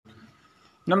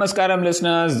Namaskaram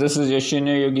listeners, this is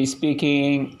Yashina Yogi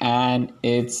speaking and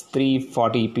it's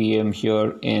 3:40 p.m.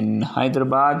 here in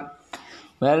Hyderabad.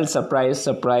 Well,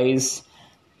 surprise.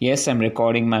 Yes, I'm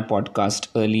recording my podcast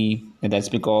early. That's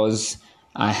because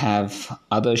I have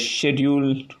other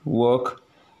scheduled work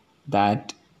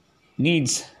that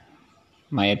needs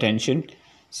my attention.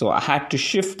 So I had to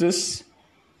shift this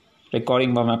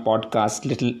recording of my podcast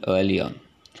little earlier.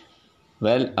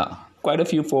 Well, quite a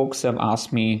few folks have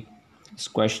asked me this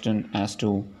question as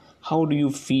to how do you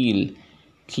feel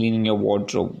cleaning your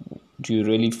wardrobe? Do you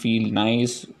really feel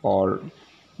nice, or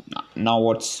now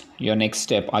what's your next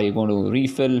step? Are you going to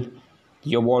refill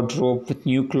your wardrobe with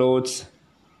new clothes?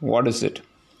 What is it?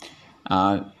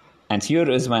 And here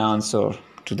is my answer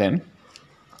to them.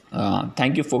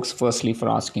 Thank you folks firstly for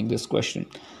asking this question.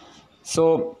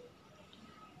 So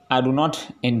I do not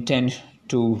intend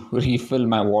to refill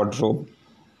my wardrobe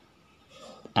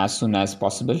as soon as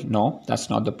possible. No, that's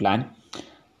not the plan.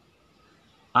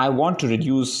 I want to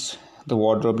reduce the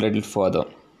wardrobe a little further.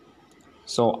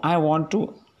 So I want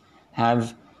to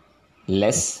have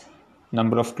less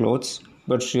number of clothes,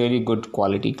 but really good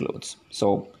quality clothes.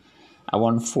 So I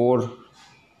want 4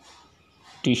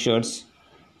 t-shirts,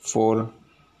 4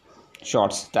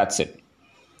 shorts, that's it,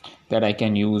 that I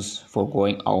can use for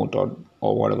going out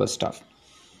or whatever stuff.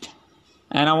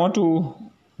 And I want to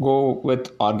go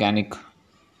with organic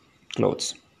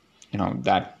clothes,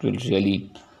 that will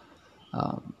really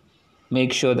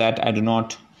make sure that I do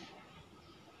not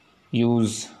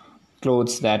use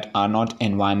clothes that are not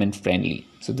environment friendly.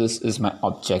 So this is my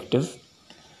objective.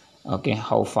 Okay,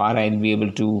 how far I'll be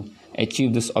able to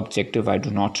achieve this objective, I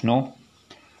do not know,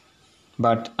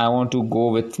 but I want to go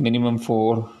with minimum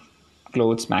 4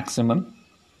 clothes maximum,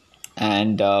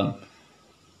 and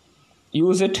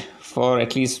use it for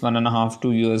at least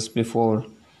 1.5-2 years before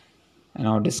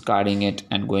discarding it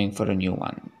and going for a new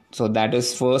one. So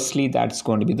that's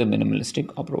going to be the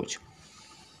minimalistic approach.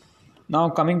 Now,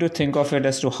 coming to think of it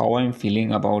as to how I'm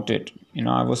feeling about it,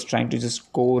 I was trying to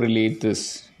just correlate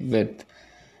this with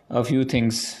a few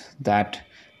things that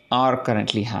are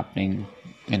currently happening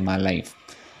in my life.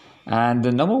 And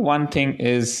the number one thing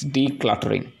is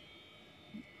decluttering.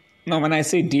 Now, when I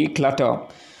say declutter,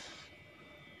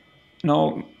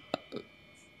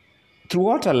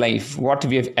 throughout our life, what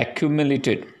we have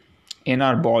accumulated in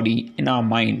our body, in our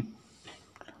mind,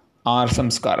 are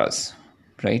samskaras,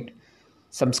 right?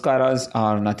 Samskaras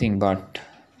are nothing but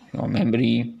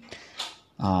memory.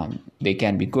 They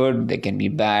can be good, they can be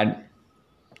bad.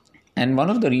 And one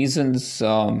of the reasons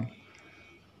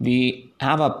we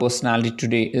have our personality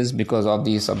today is because of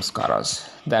these samskaras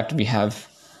that we have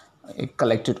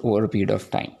collected over a period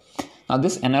of time. Now,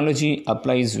 this analogy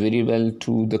applies very well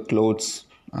to the clothes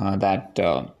that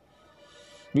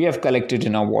we have collected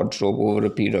in our wardrobe over a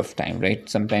period of time, right?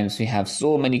 Sometimes we have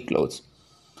so many clothes.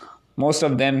 Most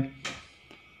of them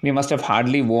we must have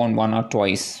hardly worn 1 or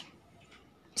twice.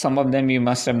 Some of them we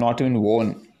must have not even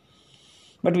worn,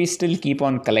 but we still keep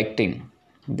on collecting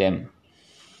them.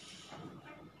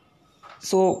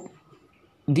 So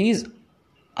these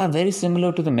are very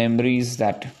similar to the memories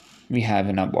that we have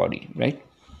in our body, right?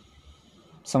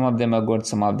 Some of them are good,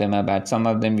 some of them are bad, some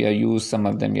of them we are used, some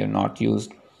of them we are not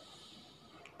used.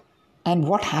 And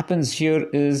what happens here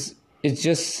is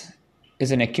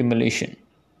an accumulation.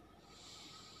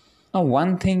 Now,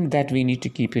 one thing that we need to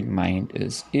keep in mind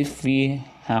is if we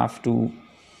have to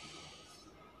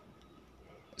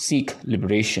seek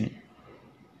liberation,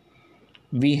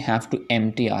 we have to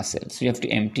empty ourselves. We have to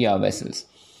empty our vessels.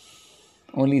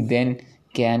 Only then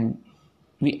can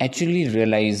we actually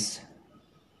realize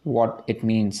what it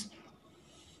means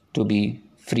to be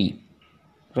free,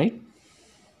 right?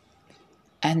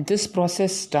 And this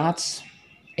process starts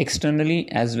externally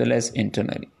as well as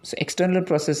internally. So external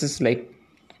processes like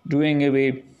doing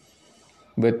away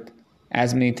with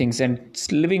as many things and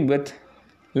living with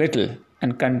little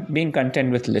and being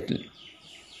content with little.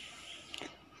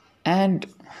 And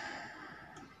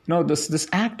this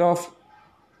act of,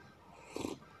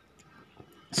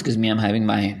 excuse me, I'm having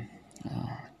my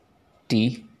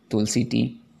tea, Tulsi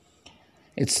tea.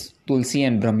 It's Tulsi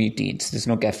and Brahmi tea. There's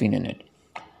no caffeine in it.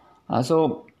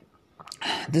 So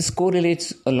this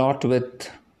correlates a lot with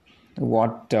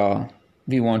what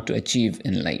we want to achieve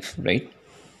in life, right?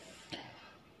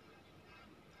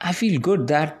 I feel good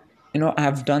that,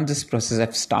 I've done this process.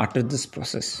 I've started this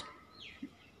process.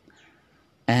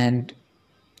 And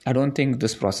I don't think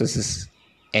this process is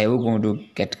ever going to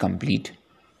get complete.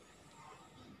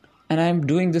 And I'm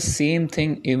doing the same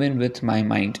thing even with my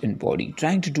mind and body,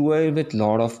 trying to do away with a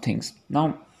lot of things.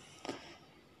 Now,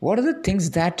 what are the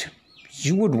things that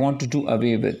you would want to do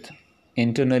away with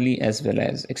internally as well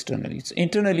as externally. So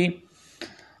internally,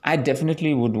 I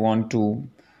definitely would want to,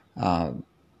 uh,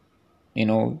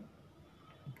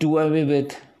 do away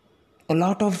with a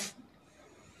lot of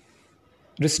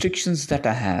restrictions that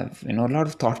I have, a lot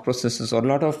of thought processes, or a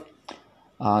lot of,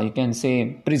 you can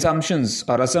say, presumptions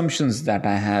or assumptions that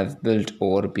I have built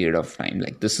over a period of time.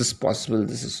 Like, this is possible,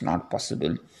 this is not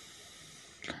possible.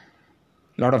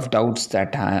 A lot of doubts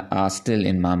that are still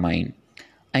in my mind.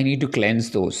 I need to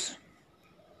cleanse those.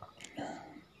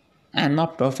 I'm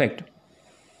not perfect,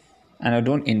 and I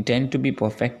don't intend to be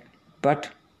perfect, but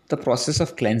the process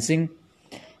of cleansing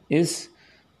is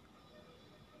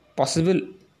possible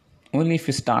only if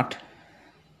you start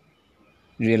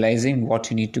realizing what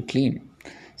you need to clean.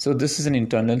 So this is an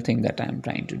internal thing that I'm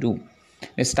trying to do.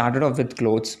 It started off with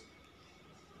clothes.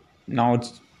 Now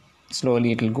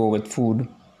slowly it will go with food.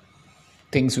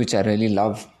 Things which I really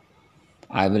love,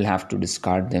 I will have to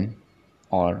discard them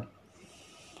or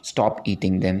stop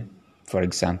eating them. For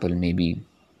example, maybe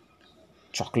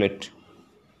chocolate,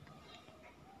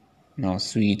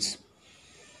 sweets,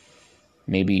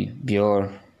 maybe beer,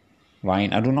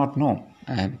 wine. I do not know.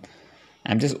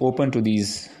 I'm just open to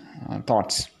these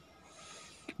thoughts.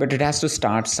 But it has to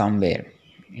start somewhere,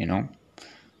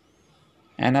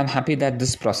 And I'm happy that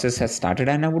this process has started.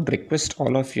 And I would request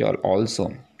all of you all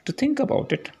also to think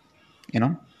about it.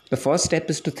 The first step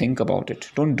is to think about it.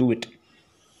 Don't do it.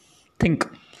 Think.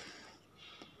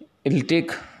 It'll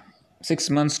take 6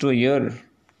 months to a year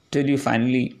till you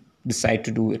finally decide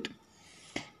to do it.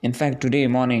 In fact, today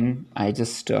morning, I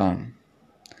just asked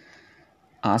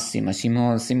Seema.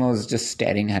 Seema was just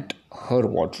staring at her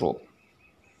wardrobe.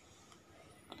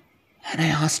 And I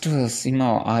asked her,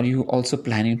 Seema, are you also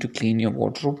planning to clean your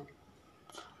wardrobe?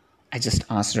 I just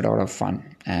asked it out of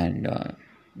fun. And,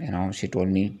 she told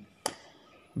me,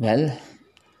 well,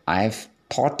 I've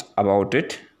thought about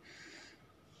it,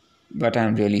 but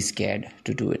I'm really scared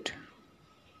to do it.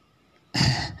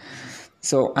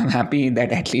 So I'm happy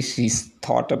that at least she's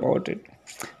thought about it.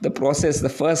 The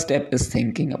first step is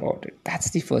thinking about it. That's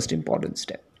the first important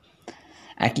step.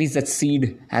 At least that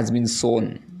seed has been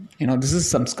sown. This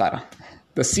is samskara.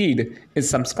 The seed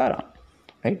is samskara,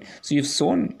 right? So you've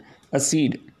sown a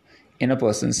seed in a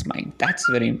person's mind. That's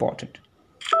very important.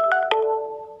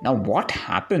 Now, what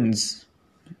happens,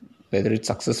 whether it's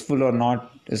successful or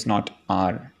not, is not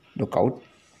our lookout.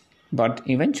 But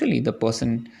eventually, the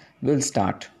person will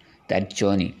start that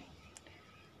journey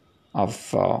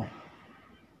of,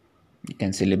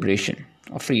 liberation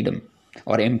or freedom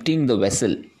or emptying the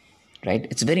vessel, right?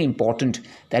 It's very important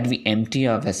that we empty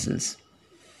our vessels.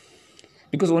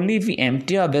 Because only if we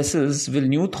empty our vessels will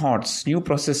new thoughts, new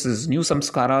processes, new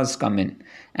samskaras come in.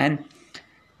 And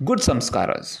good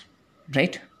samskaras,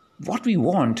 right? What we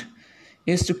want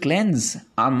is to cleanse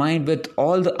our mind with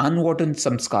all the unwanted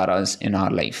samskaras in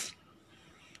our life.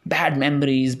 Bad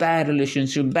memories, bad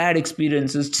relationships, bad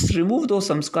experiences. Just remove those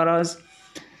samskaras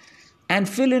and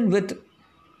fill in with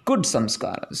good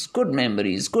samskaras, good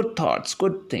memories, good thoughts,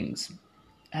 good things.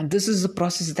 And this is a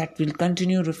process that will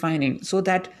continue refining so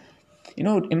that,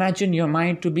 imagine your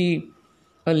mind to be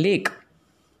a lake.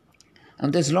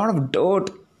 And there's a lot of dirt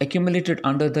accumulated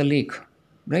under the lake,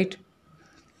 right?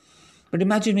 But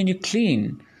imagine when you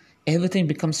clean, everything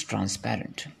becomes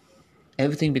transparent.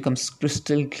 Everything becomes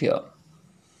crystal clear.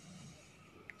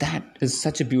 That is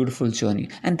such a beautiful journey.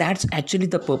 And that's actually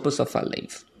the purpose of our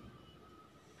life.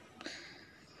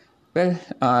 Well,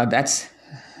 that's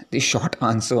the short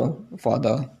answer for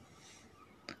the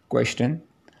question.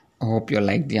 I hope you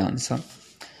like the answer.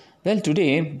 Well,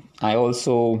 today, I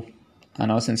also,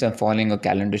 since I'm following a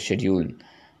calendar schedule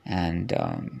and,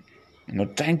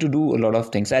 trying to do a lot of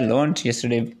things. I learned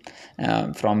yesterday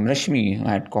from Rashmi.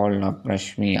 I had called up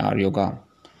Rashmi, our yoga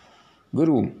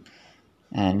guru.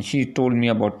 And she told me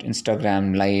about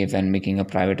Instagram Live and making a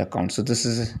private account. So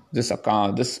this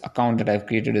account that I've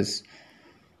created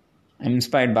I'm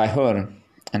inspired by her,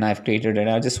 and I've created it.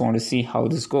 I just want to see how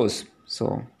this goes.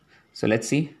 So let's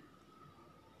see.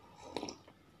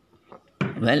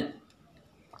 Well,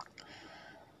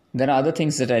 there are other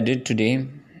things that I did today.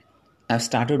 I've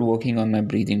started working on my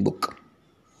breathing book.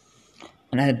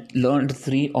 And I had learned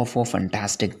 3 or 4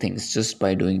 fantastic things just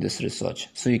by doing this research.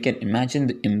 So you can imagine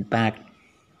the impact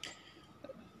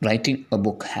writing a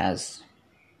book has.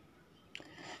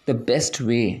 The best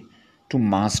way to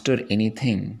master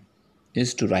anything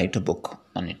is to write a book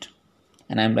on it.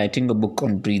 And I'm writing a book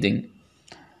on breathing.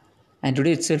 And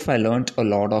today itself, I learned a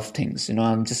lot of things.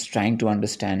 I'm just trying to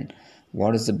understand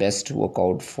what is the best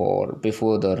workout for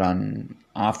before the run,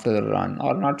 after the run,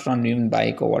 or not run, even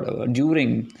bike or whatever,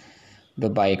 during the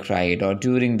bike ride or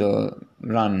during the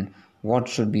run, what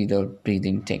should be the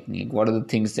breathing technique, what are the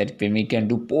things that we can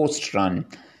do post run,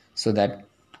 so that,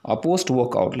 or post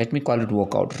workout, let me call it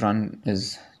workout, run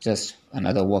is just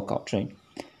another workout, right?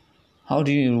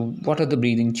 What are the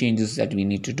breathing changes that we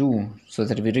need to do so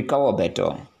that we recover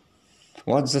better?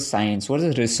 What's the science, what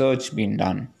is the research being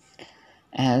done?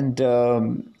 And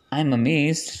I'm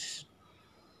amazed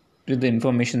with the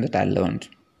information that I learned,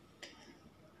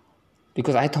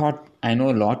 because I thought I know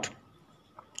a lot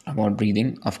about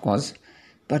breathing, of course,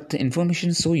 but the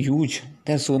information is so huge.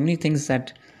 There are so many things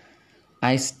that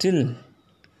I still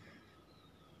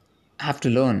have to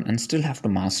learn and still have to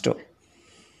master.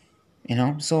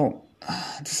 So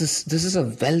this is a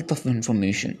wealth of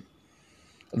information,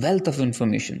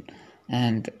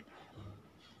 and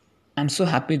I'm so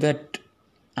happy that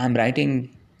I'm writing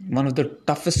one of the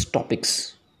toughest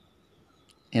topics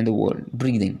in the world,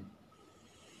 breathing.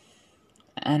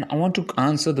 And I want to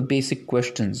answer the basic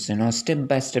questions,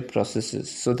 step-by-step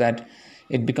processes, so that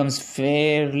it becomes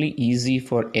fairly easy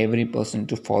for every person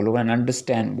to follow and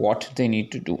understand what they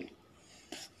need to do,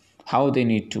 how they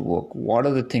need to work, what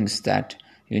are the things that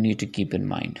you need to keep in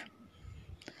mind.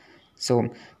 So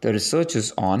the research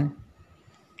is on.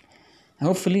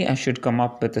 Hopefully I should come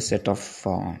up with a set of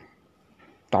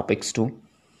topics too.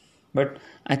 But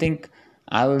I think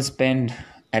I will spend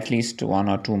at least 1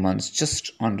 or 2 months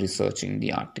just on researching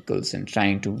the articles and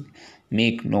trying to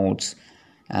make notes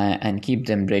and keep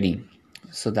them ready,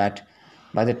 so that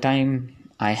by the time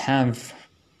I have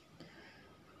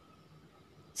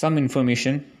some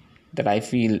information that I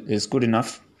feel is good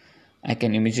enough, I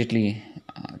can immediately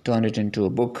turn it into a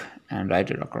book and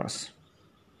write it across.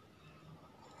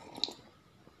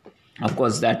 Of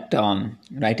course, that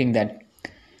writing that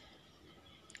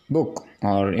book,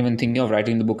 or even thinking of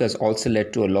writing the book, has also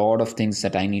led to a lot of things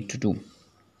that I need to do.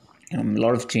 A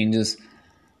lot of changes.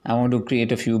 I want to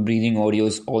create a few breathing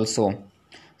audios also.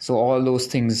 So all those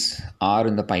things are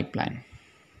in the pipeline.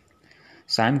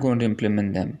 So I'm going to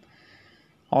implement them.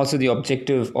 Also, the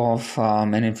objective of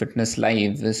Men in Fitness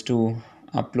Live is to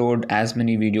upload as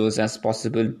many videos as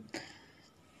possible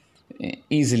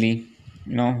easily,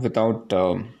 without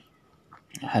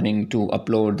having to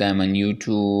upload them on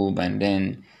YouTube, and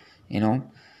then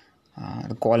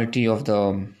the quality of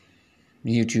the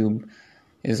YouTube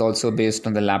is also based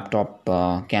on the laptop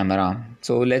camera.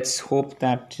 So let's hope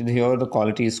that here the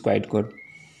quality is quite good.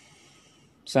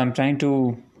 So I'm trying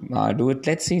to do it.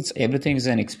 Let's see. Everything is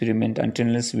an experiment.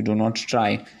 Unless we do not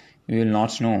try, we will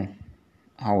not know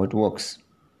how it works.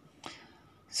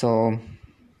 So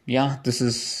yeah, this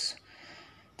is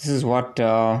what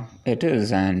it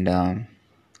is, and I'm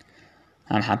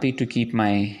happy to keep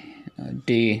my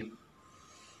day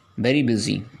very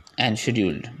busy and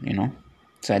scheduled.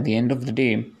 So at the end of the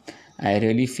day, I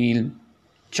really feel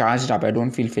charged up. I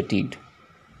don't feel fatigued,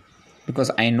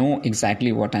 because I know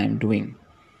exactly what I am doing.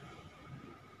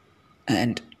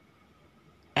 And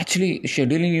actually,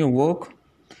 scheduling your work,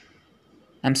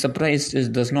 I'm surprised,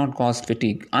 it does not cause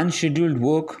fatigue. Unscheduled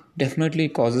work definitely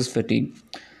causes fatigue.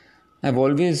 I've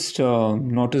always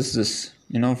noticed this.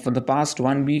 For the past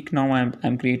 1 week now,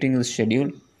 I'm creating this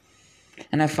schedule,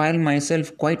 and I find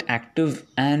myself quite active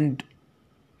and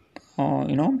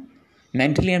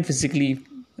mentally and physically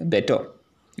better,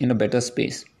 in a better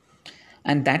space.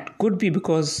 And that could be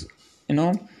because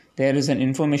there is an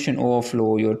information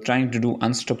overflow. You're trying to do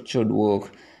unstructured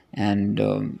work, and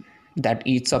that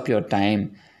eats up your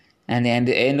time. And at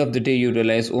the end of the day, you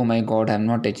realize, oh my God, I've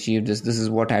not achieved this. This is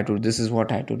what I do. This is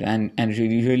what I do. And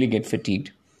you really get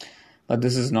fatigued. But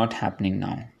this is not happening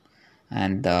now.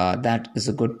 And that is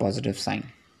a good positive sign.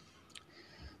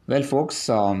 Well, folks,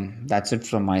 that's it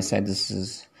from my side. This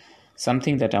is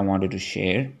something that I wanted to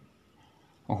share.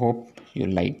 I hope you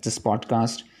liked this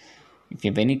podcast. If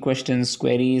you have any questions,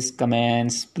 queries,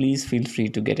 comments, please feel free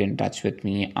to get in touch with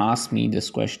me. Ask me this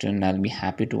question. I'll be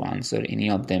happy to answer any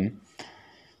of them.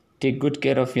 Take good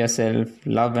care of yourself.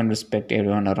 Love and respect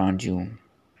everyone around you.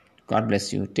 God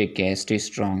bless you. Take care. Stay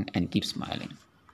strong and keep smiling.